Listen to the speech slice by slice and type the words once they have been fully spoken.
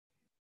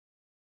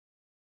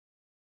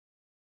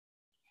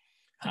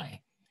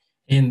Hi.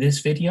 In this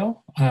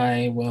video,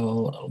 I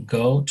will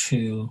go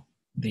to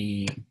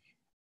a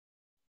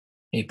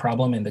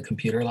problem in the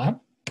computer lab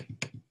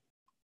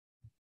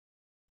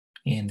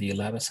in the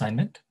lab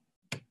assignment.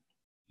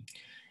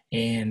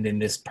 And in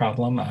this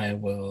problem, I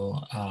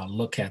will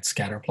look at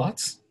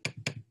scatterplots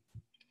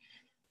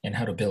and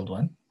how to build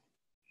one.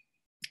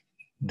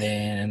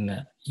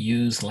 Then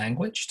use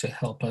language to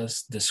help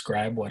us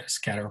describe what a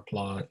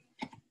scatterplot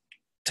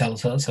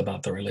tells us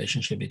about the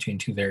relationship between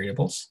two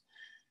variables.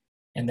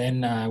 And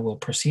then we'll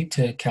proceed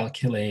to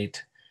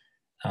calculate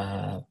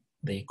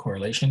the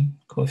correlation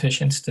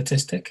coefficient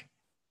statistic.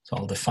 So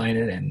I'll define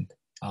it and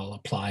I'll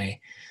apply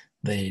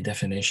the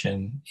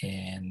definition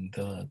and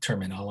the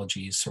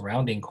terminology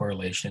surrounding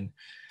correlation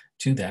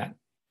to that.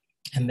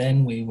 And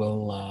then we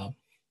will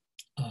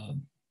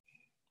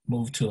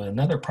move to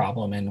another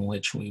problem in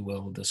which we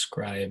will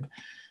describe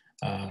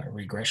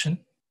regression,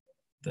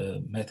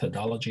 the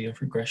methodology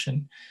of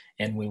regression,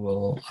 and we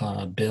will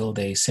build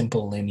a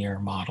simple linear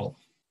model.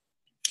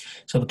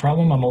 So the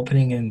problem I'm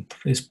opening in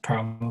is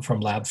problem from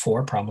lab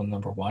 4, problem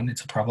number 1.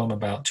 It's a problem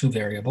about two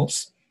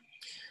variables.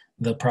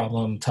 The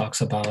problem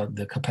talks about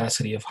the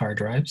capacity of hard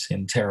drives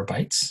in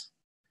terabytes.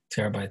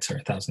 Terabytes are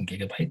 1,000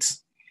 gigabytes.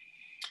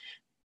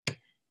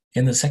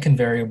 And the second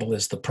variable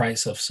is the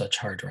price of such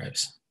hard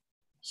drives.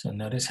 So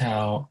notice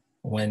how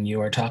when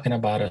you are talking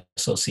about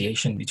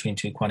association between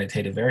two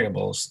quantitative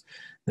variables,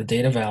 the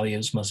data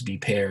values must be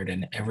paired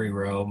and every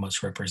row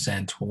must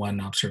represent one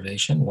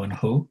observation, one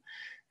who,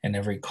 and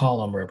every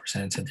column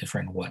represents a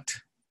different what.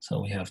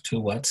 So we have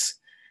 2 whats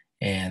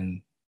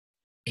and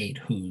 8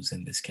 who's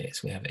in this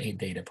case. We have 8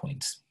 data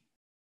points.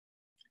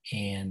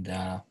 And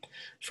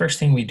first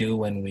thing we do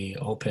when we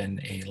open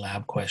a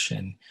lab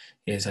question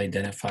is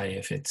identify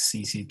if it's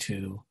easy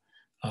to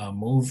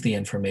move the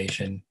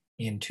information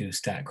into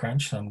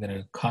StatCrunch. So I'm going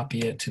to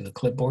copy it to the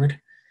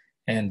clipboard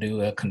and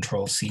do a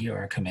Control-C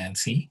or a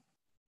Command-C.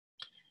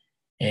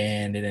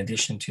 And in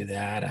addition to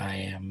that, I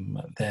am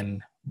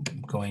then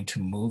going to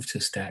move to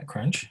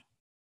StatCrunch.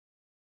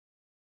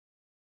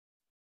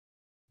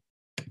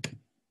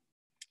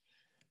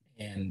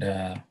 And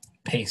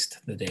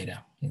paste the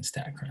data in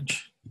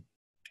StatCrunch.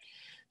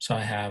 So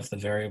I have the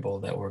variable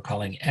that we're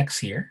calling X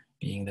here,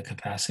 being the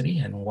capacity,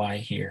 and Y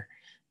here,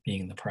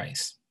 being the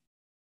price.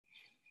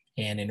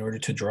 And in order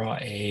to draw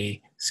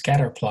a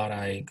scatter plot,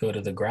 I go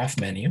to the graph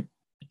menu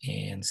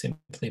and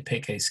simply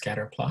pick a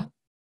scatter plot,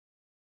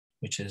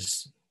 which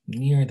is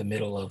near the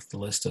middle of the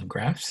list of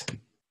graphs.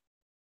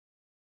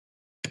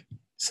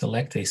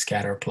 Select a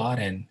scatter plot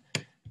and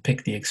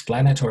pick the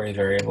explanatory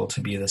variable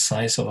to be the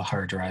size of a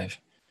hard drive.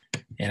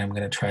 And I'm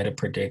going to try to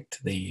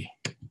predict the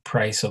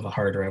price of a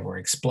hard drive or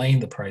explain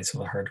the price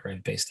of a hard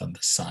drive based on the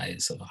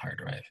size of a hard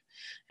drive.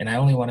 And I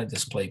only want to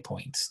display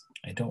points.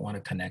 I don't want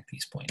to connect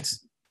these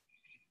points.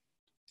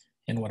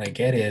 And what I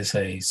get is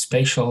a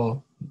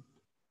spatial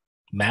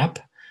map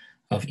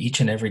of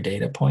each and every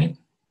data point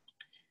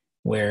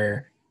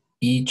where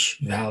each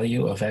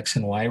value of X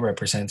and Y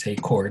represents a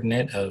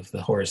coordinate of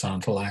the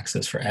horizontal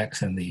axis for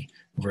X and the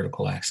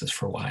vertical axis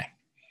for Y.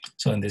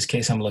 So in this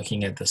case, I'm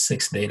looking at the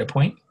 6th data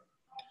point.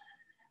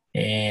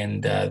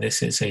 And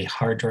this is a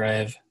hard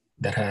drive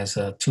that has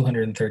a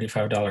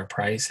 $235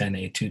 price and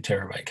a 2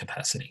 terabyte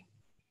capacity.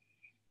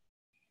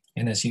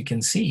 And as you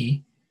can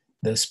see,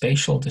 the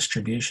spatial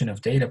distribution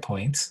of data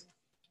points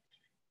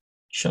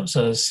shows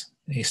us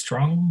a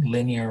strong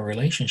linear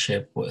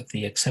relationship with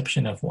the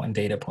exception of one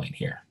data point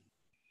here.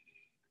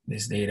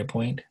 This data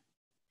point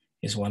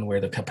is one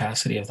where the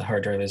capacity of the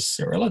hard drive is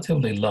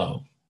relatively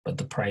low, but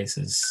the price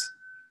is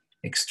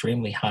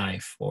extremely high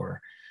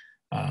for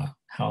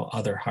how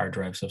other hard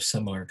drives of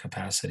similar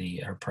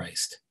capacity are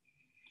priced.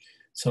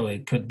 So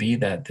it could be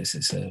that this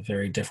is a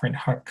very different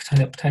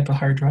type of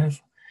hard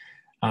drive,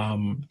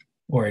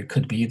 or it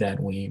could be that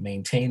we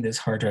maintain this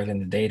hard drive in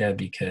the data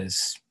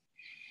because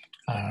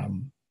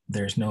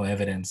there's no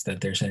evidence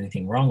that there's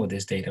anything wrong with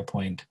this data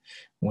point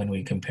when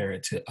we compare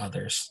it to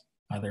others,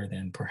 other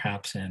than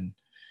perhaps in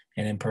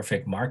an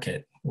imperfect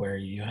market where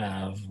you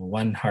have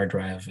one hard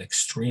drive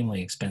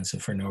extremely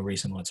expensive for no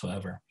reason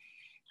whatsoever.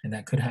 And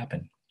that could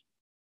happen.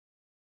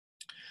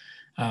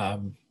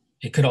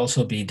 It could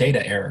also be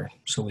data error.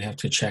 So we have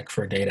to check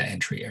for data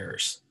entry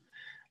errors.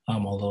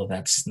 Although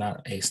that's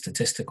not a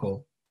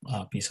statistical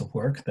piece of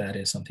work, that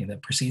is something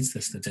that precedes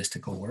the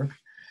statistical work.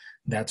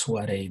 That's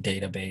what a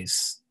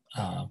database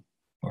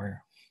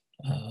or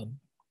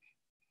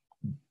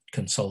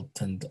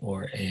consultant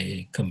or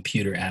a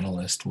computer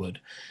analyst would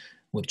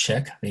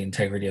check the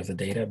integrity of the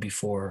data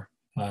before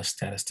a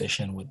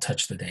statistician would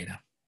touch the data.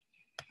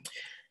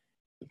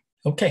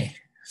 Okay,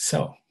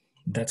 so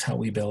that's how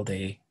we build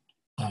a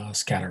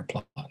scatter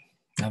plot.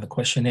 Now the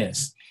question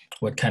is,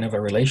 what kind of a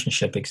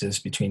relationship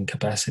exists between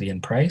capacity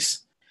and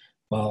price?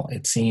 Well,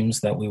 it seems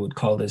that we would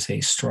call this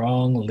a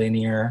strong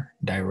linear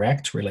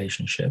direct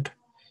relationship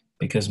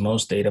because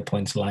most data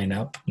points line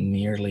up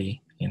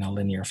nearly in a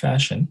linear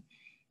fashion,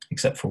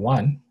 except for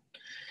one.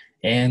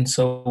 And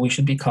so we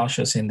should be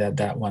cautious in that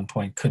that one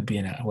point could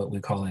be what we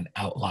call an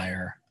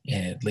outlier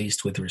at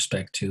least with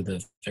respect to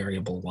the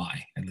variable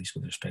y, at least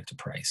with respect to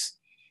price,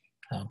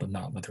 but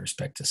not with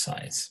respect to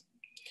size.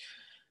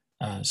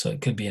 So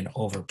it could be an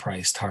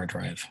overpriced hard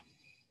drive.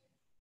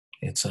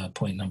 It's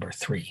point number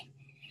 3,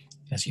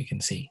 as you can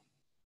see.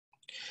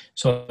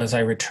 So as I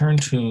return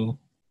to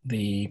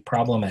the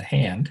problem at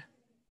hand,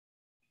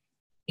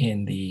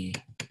 in the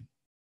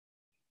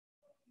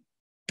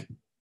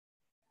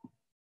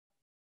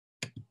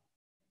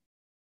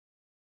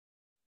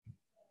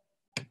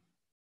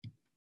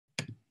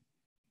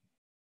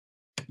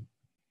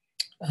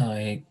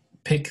I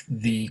pick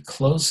the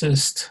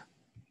closest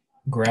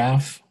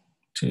graph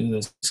to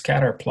the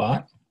scatter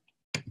plot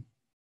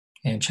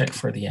and check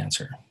for the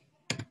answer.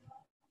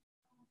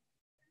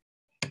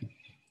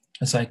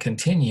 As I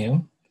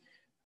continue,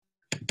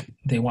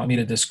 they want me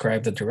to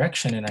describe the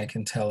direction, and I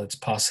can tell it's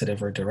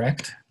positive or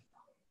direct.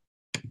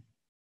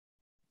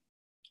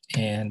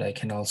 And I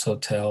can also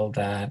tell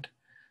that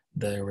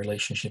the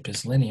relationship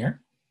is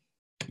linear.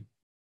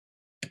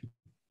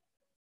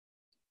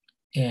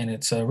 And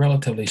it's a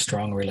relatively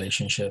strong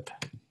relationship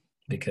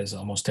because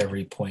almost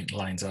every point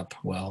lines up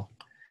well.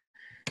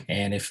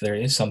 And if there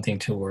is something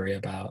to worry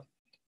about,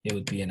 it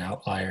would be an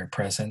outlier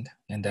present,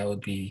 and that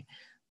would be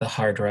the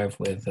hard drive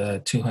with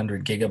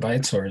 200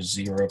 gigabytes or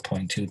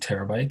 0.2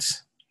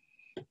 terabytes,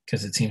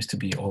 because it seems to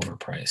be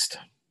overpriced.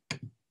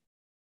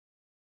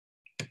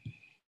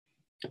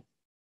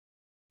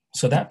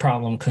 So that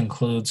problem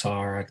concludes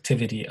our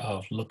activity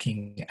of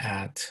looking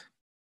at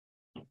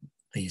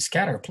the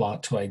scatter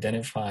plot to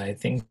identify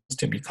things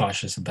to be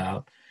cautious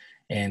about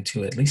and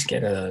to at least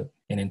get an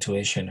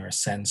intuition or a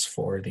sense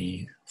for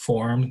the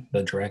form,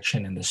 the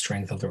direction, and the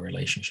strength of the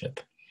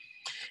relationship.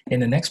 In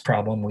the next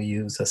problem, we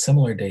use a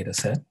similar data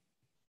set.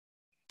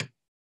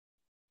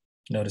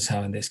 Notice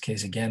how in this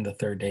case, again, the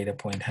third data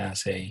point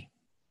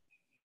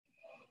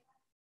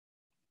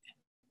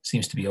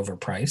seems to be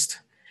overpriced.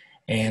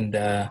 And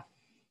the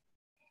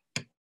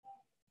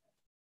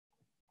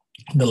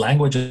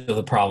language of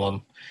the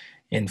problem,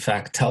 in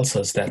fact, tells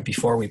us that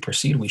before we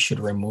proceed, we should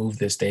remove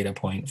this data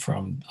point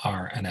from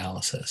our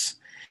analysis.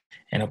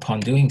 And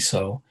upon doing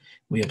so,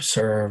 we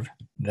observe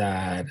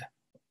that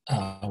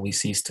we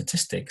see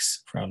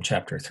statistics from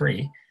chapter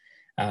 3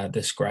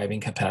 describing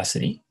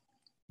capacity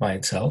by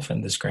itself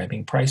and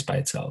describing price by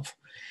itself.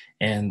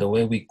 And the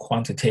way we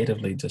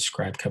quantitatively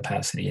describe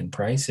capacity and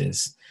price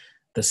is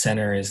the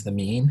center is the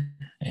mean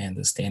and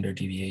the standard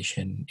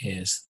deviation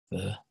is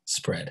the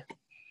spread.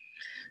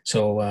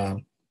 So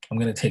I'm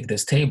going to take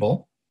this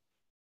table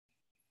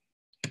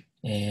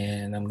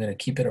and I'm going to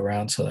keep it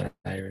around so that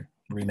I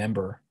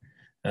remember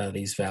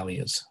these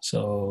values.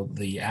 So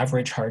the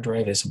average hard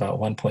drive is about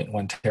 1.1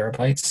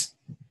 terabytes,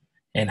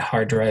 and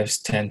hard drives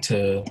tend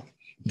to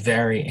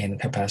vary in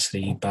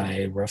capacity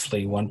by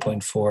roughly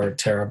 1.4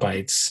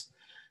 terabytes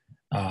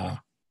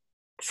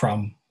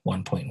from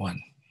 1.1.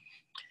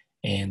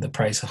 And the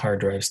price of hard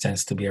drives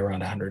tends to be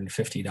around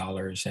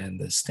 $150, and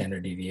the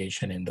standard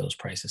deviation in those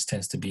prices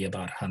tends to be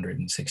about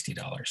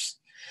 $160.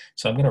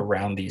 So I'm going to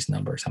round these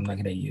numbers. I'm not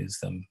going to use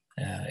them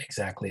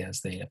exactly as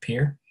they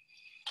appear.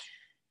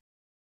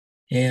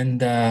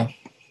 And I'm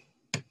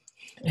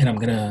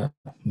going to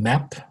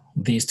map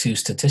these two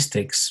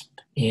statistics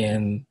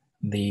in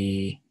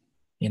a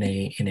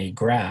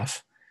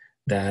graph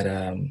that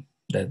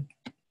that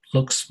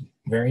looks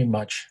very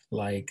much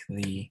like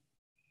the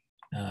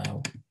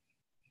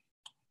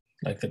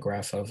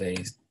graph of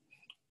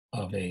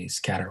a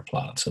scatter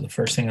plot. So the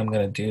first thing I'm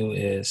going to do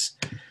is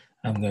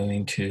I'm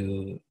going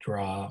to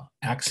draw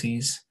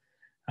axes.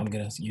 I'm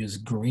going to use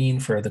green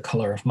for the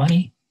color of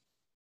money.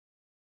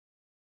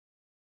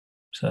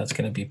 So that's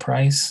going to be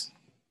price.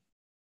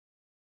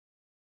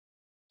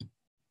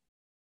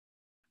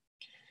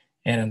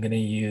 And I'm going to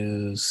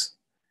use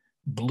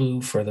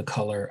blue for the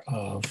color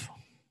of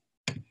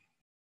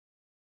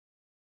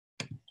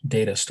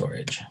data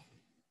storage.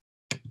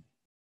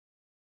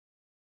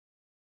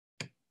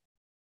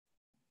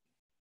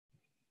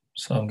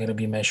 So I'm going to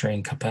be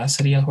measuring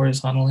capacity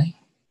horizontally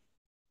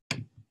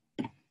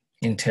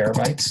in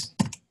terabytes.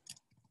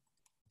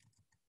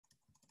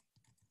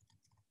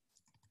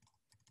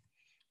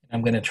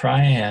 I'm going to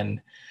try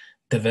and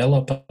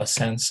develop a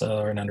sense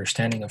or an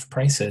understanding of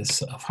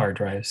prices of hard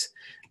drives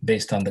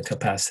based on the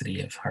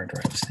capacity of hard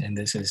drives. And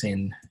this is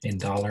in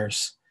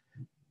dollars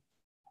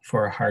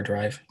for a hard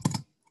drive,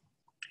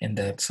 and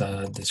that's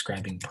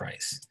describing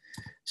price.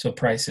 So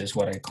price is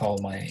what I call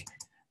my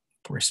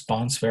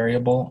response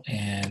variable,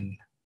 and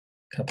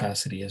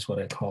capacity is what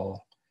I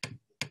call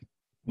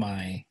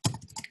my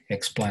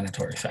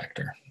explanatory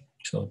factor.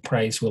 So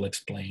price will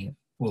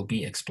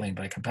be explained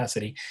by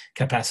capacity.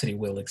 Capacity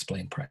will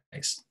explain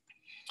price.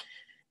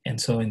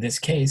 And so in this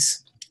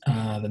case,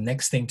 the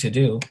next thing to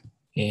do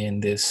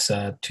in this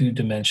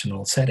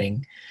two-dimensional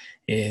setting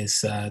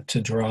is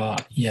to draw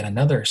yet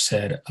another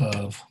set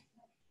of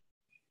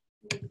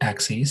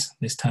axes.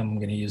 This time I'm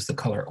going to use the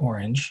color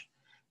orange,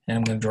 and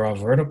I'm going to draw a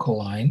vertical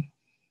line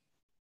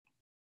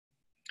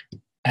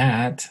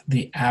at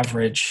the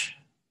average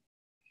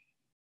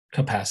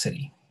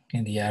capacity.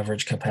 And the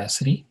average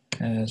capacity,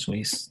 as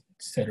we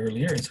said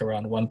earlier, is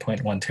around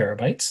 1.1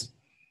 terabytes.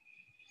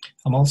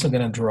 I'm also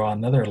going to draw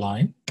another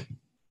line,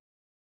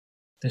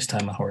 this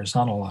time a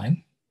horizontal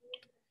line.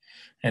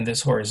 And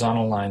this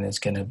horizontal line is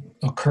going to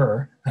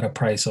occur at a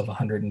price of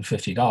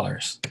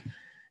 $150.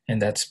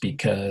 And that's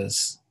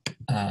because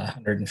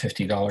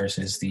 $150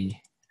 is the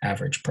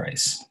average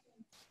price.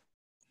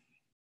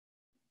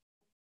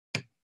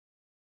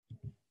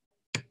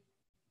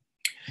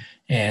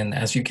 And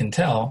as you can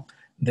tell,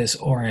 these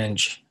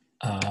orange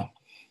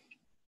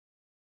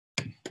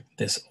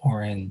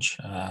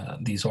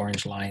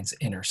lines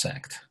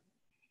intersect.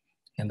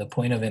 And the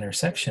point of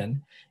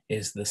intersection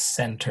is the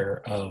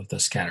center of the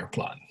scatter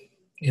plot.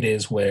 It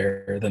is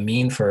where the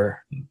mean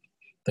for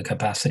the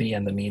capacity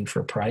and the mean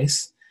for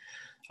price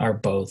are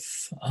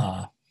both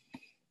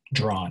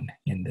drawn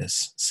in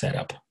this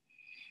setup.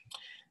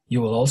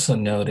 You will also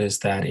notice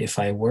that if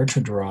I were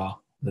to draw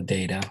the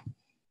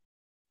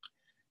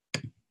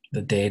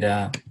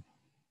data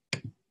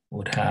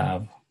would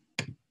have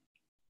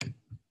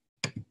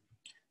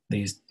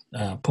these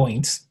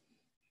points,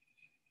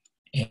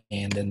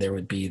 and then there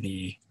would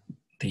be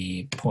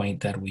the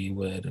point that we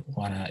would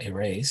want to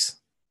erase,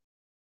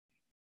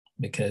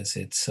 because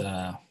it's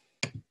a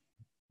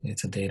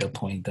data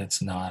point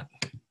that's not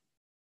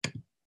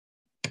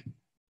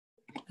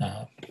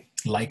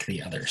like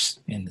the others,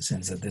 in the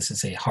sense that this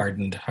is a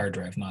hardened hard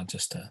drive, not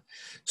just a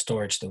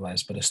storage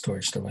device, but a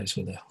storage device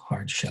with a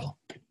hard shell.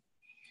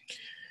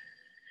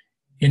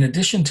 In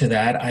addition to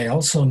that, I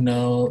also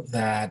know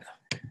that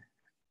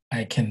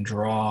I can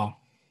draw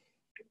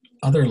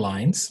other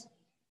lines,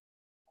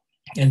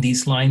 and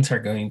these lines are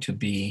going to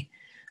be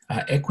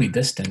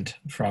equidistant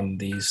from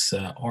these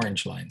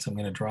orange lines. I'm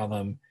going to draw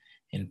them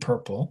in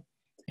purple,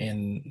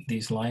 and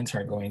these lines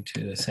are going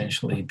to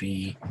essentially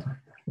be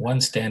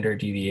one standard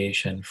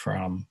deviation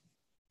from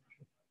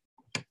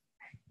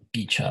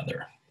each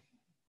other.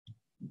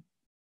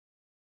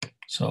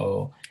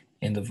 So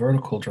in the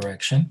vertical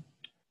direction,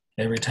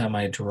 every time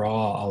I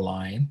draw a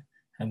line,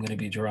 I'm going to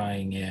be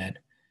drawing it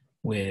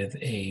with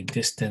a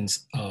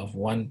distance of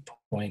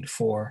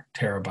 1.4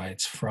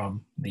 terabytes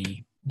from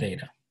the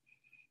data.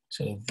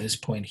 So this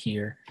point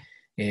here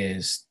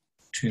is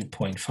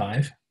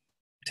 2.5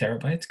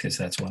 terabytes, because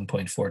that's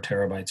 1.4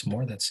 terabytes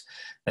more. That's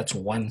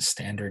one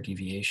standard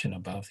deviation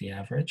above the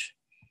average.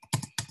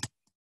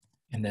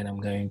 And then I'm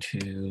going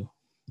to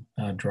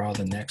draw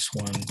the next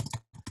one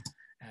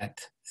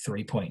at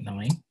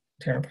 3.9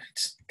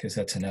 terabytes, because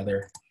that's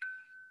another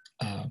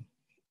 1.4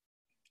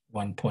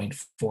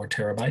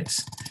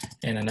 terabytes.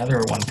 And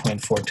another 1.4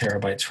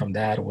 terabytes from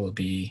that will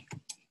be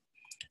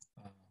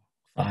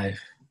 5.3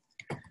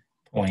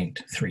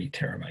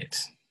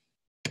 terabytes.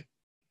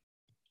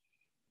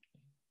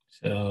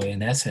 So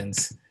in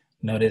essence,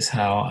 notice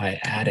how I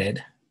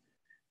added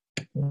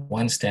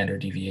one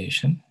standard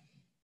deviation,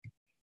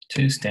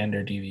 two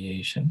standard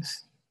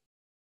deviations,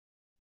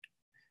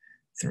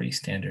 three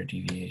standard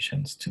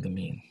deviations to the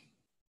mean.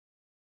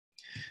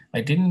 I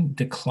didn't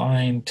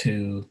decline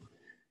to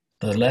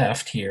the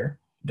left here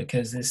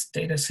because this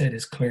data set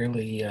is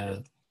clearly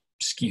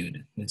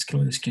skewed. It's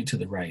clearly skewed to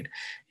the right.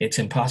 It's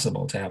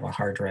impossible to have a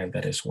hard drive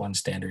that is one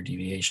standard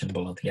deviation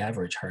below the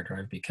average hard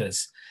drive,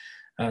 because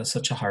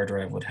such a hard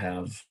drive would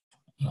have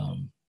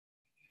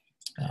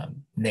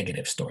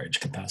negative storage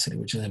capacity,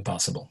 which is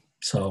impossible.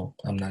 So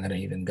I'm not going to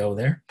even go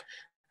there.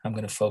 I'm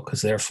going to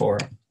focus, therefore,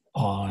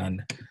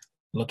 on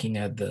looking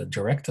at the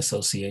direct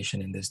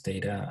association in this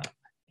data,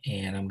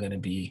 and I'm going to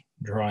be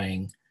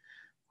drawing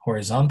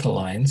horizontal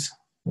lines,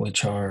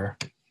 which are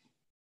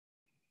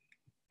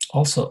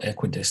also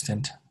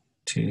equidistant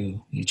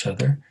to each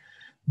other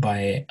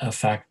by a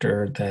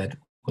factor that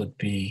would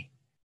be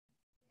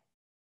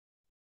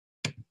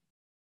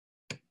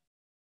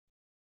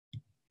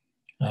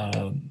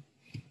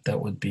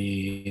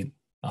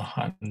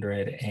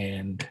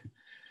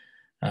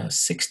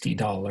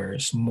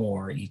 $160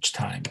 more each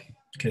time,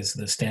 because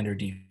the standard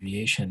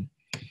deviation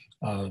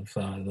of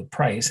the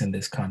price in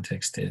this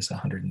context is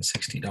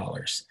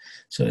 $160.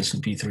 So this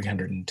would be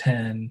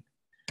 310.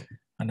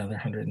 Another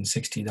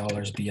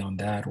 $160 beyond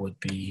that would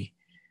be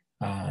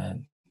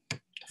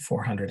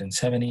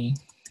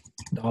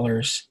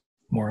 $470,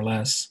 more or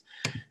less.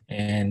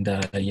 And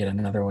yet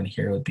another one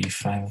here would be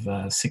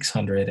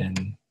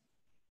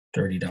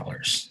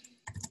 $630.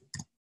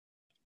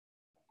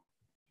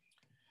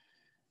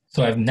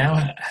 So I've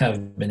now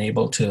have been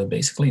able to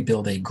basically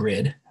build a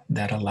grid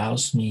that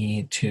allows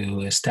me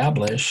to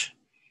establish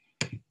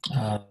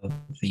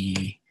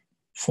the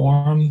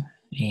form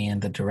and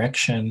the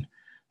direction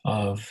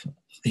of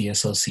the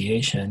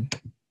association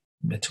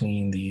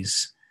between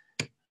these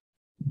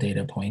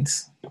data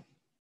points.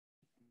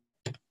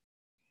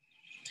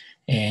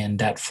 And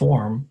that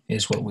form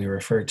is what we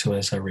refer to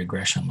as a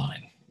regression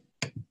line.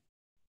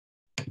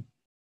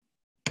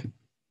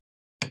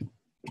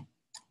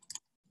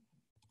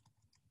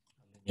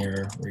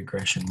 Linear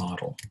regression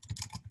model,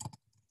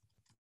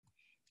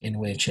 in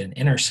which an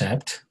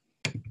intercept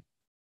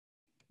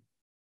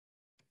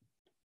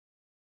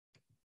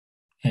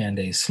and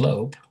a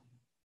slope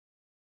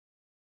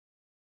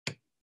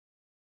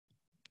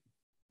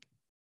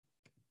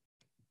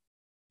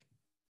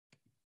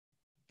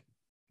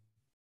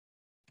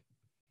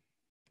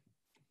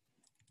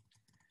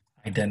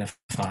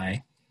identify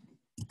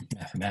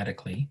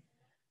mathematically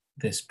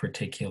this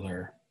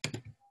particular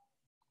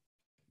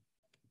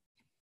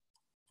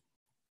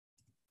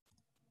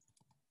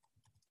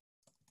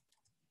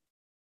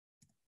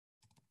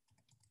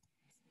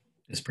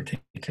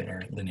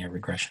linear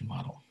regression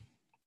model.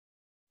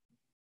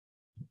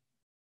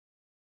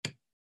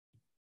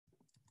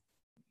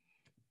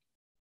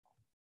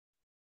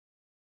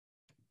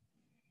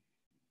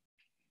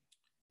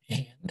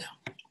 And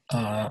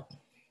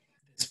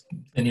this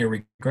linear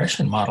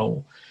regression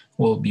model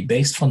will be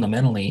based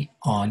fundamentally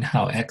on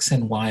how X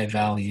and Y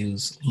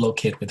values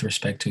locate with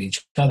respect to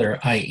each other,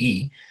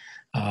 i.e.,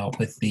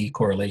 with the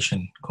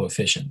correlation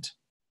coefficient.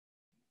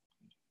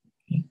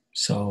 Okay.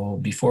 So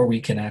before we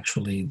can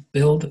actually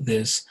build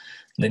this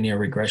linear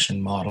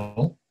regression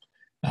model,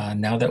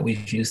 now that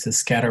we've used the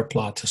scatter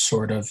plot to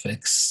sort of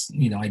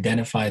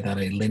identify that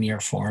a linear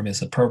form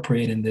is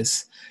appropriate in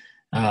this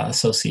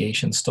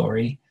association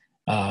story,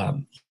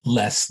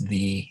 less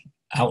the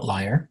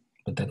outlier,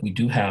 but that we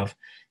do have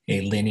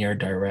a linear,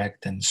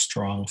 direct, and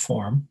strong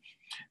form,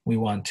 we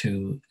want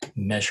to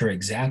measure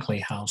exactly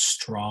how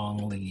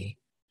strongly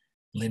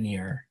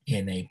linear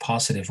in a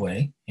positive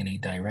way, in a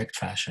direct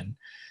fashion,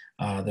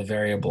 the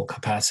variable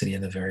capacity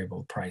and the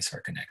variable price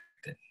are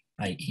connected,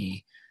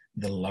 i.e.,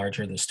 the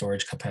larger the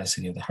storage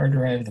capacity of the hard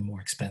drive, the more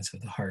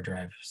expensive the hard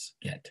drives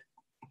get.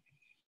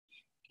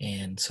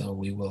 And so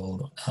we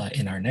will,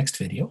 in our next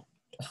video,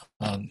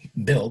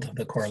 build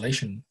the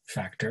correlation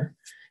factor,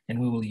 and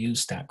we will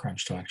use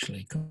StatCrunch to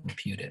actually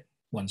compute it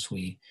once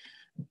we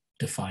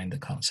define the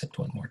concept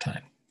one more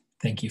time.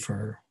 Thank you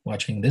for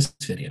watching this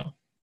video.